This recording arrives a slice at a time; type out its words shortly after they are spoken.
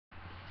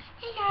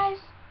Hey guys!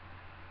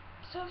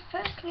 So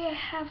firstly I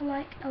have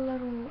like a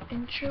little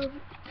intro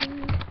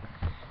thing.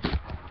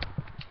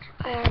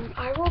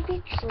 I will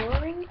be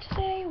drawing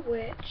today,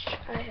 which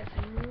I have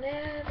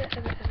never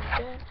ever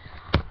done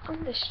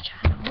on this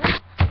channel.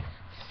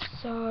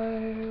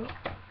 So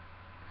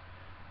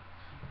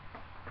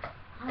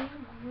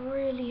I'm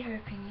really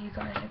hoping you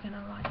guys are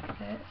gonna like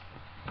this.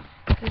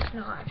 If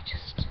not, I've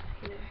just,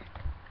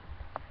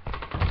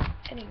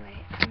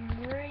 Anyway,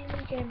 I'm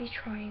really gonna be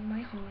trying my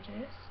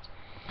hardest.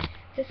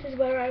 This is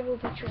where I will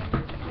be drawing.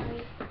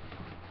 I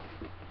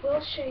will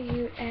show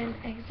you an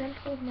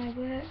example of my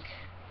work.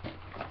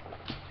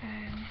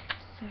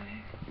 So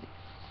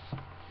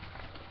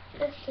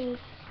this is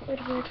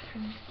Squidward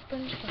from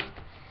SpongeBob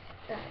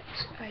that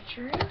I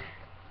drew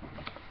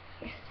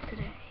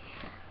yesterday.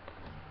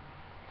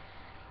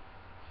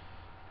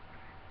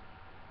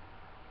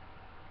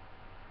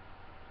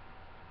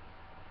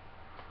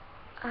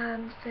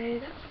 So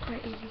that's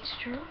quite easy to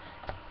draw.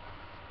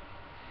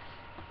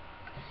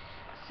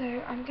 So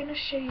I'm going to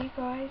show you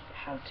guys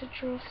how to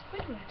draw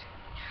Squidward.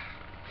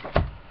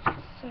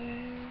 So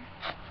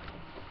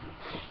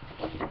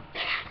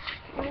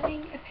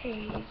finding a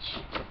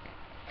page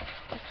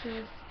that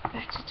is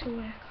better to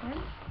work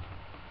on.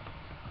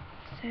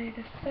 So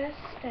the first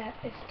step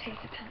is to take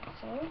a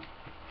pencil.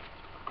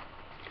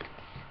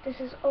 This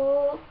is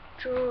all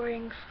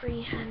drawing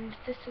freehand.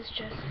 This is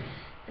just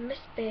the Miss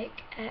Bic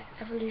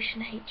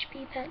Evolution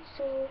HB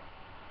pencil.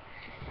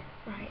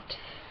 Right.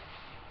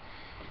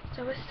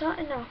 So we're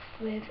starting off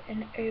with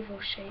an oval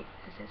shape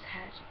as its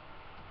head.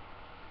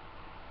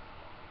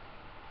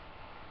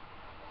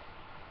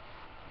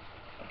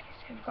 Okay,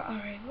 so we've got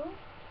our oval.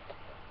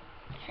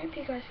 I hope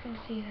you guys can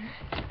see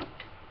that.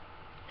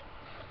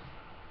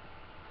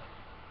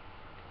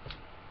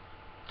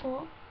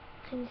 Oh,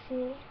 can you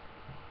see?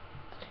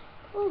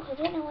 Oh, I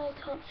don't know why I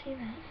can't see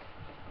that.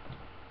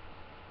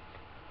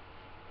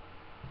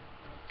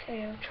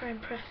 Okay, I'll try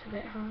and press a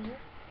bit harder.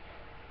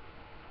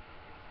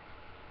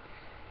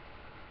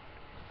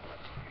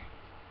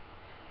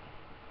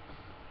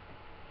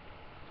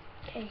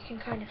 Okay, you can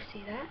kind of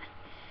see that.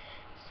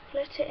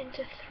 Split it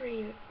into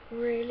 3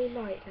 really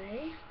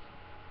lightly.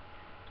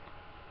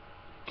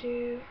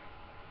 Do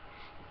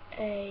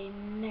a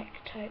neck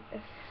type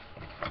of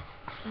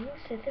thing.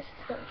 So this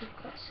is what we've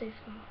got so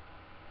far.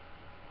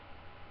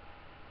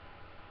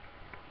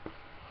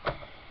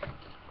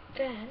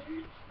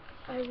 Then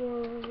I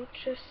will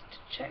just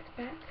check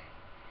back.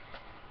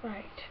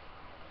 Right.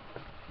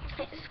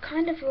 It's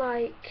kind of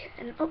like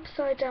an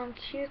upside down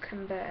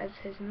cucumber as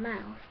his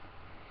mouth.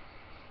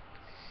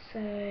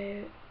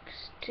 So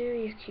just do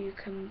your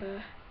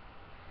cucumber.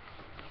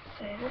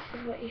 So this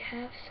is what you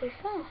have so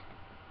far.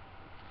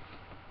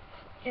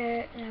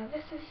 Now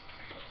this is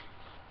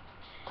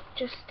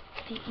just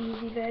the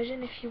easy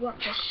version. If you want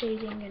the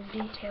shading and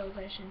detail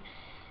version,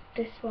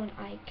 this one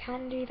I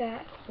can do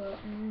that,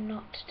 but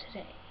not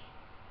today.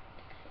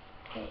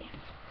 Okay,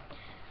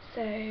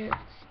 so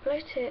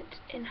split it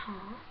in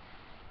half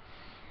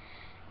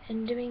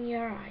and doing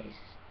your eyes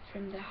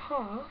from the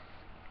half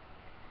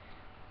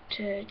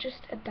to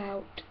just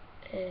about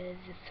the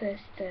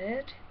first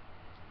third,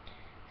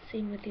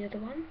 same with the other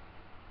one.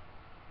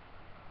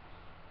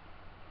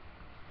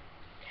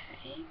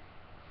 Okay,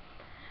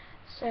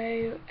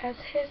 so as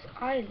his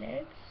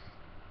eyelids,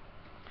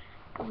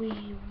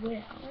 we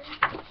will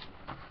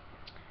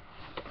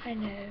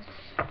kind of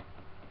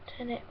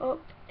turn it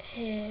up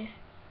here.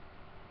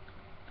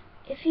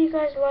 If you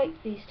guys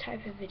like these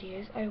type of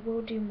videos, I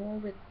will do more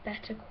with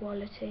better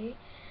quality,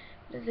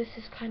 but this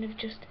is kind of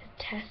just a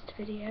test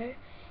video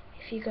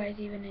if you guys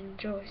even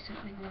enjoy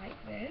something like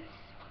this.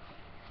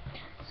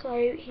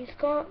 So he's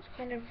got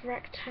kind of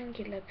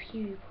rectangular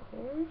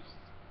pupils.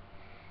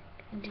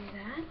 Can do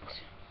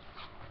that.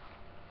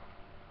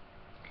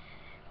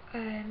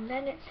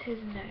 Then it's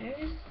his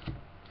nose.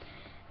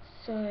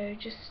 So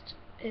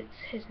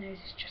his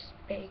nose is just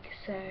big,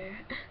 so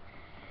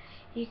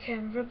you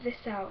can rub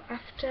this out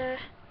after.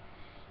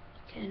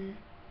 You can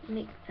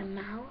make the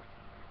mouth.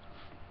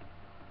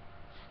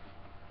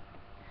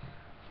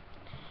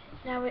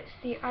 Now it's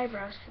the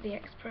eyebrows for the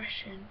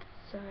expression,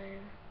 so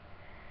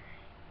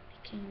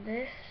making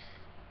this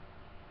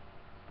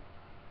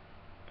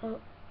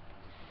up,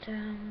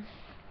 down,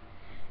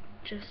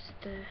 just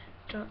the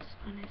dots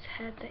on his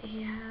head that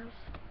he has.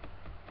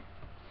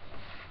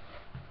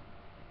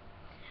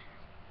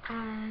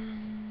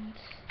 And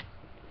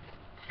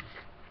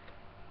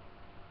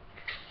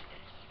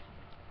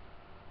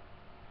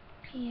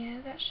yeah,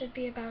 that should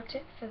be about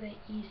it for the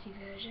easy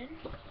version.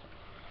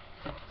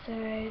 So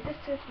this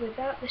is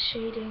without the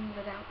shading,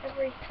 without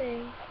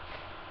everything.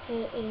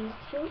 Here is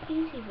your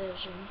easy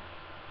version.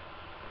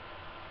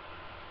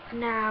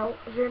 Now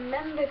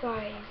remember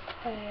guys,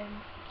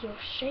 your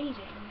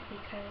shading,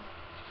 because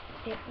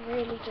it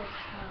really does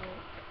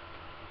help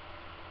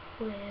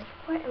with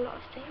quite a lot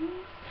of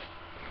things.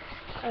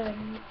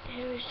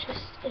 Here is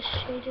just a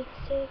shaded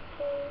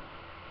circle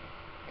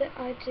that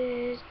I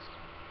did.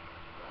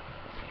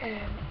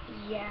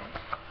 Yeah.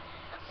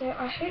 So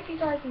I hope you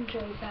guys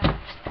enjoyed that,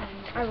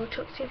 and I will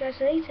talk to you guys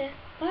later.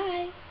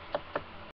 Bye.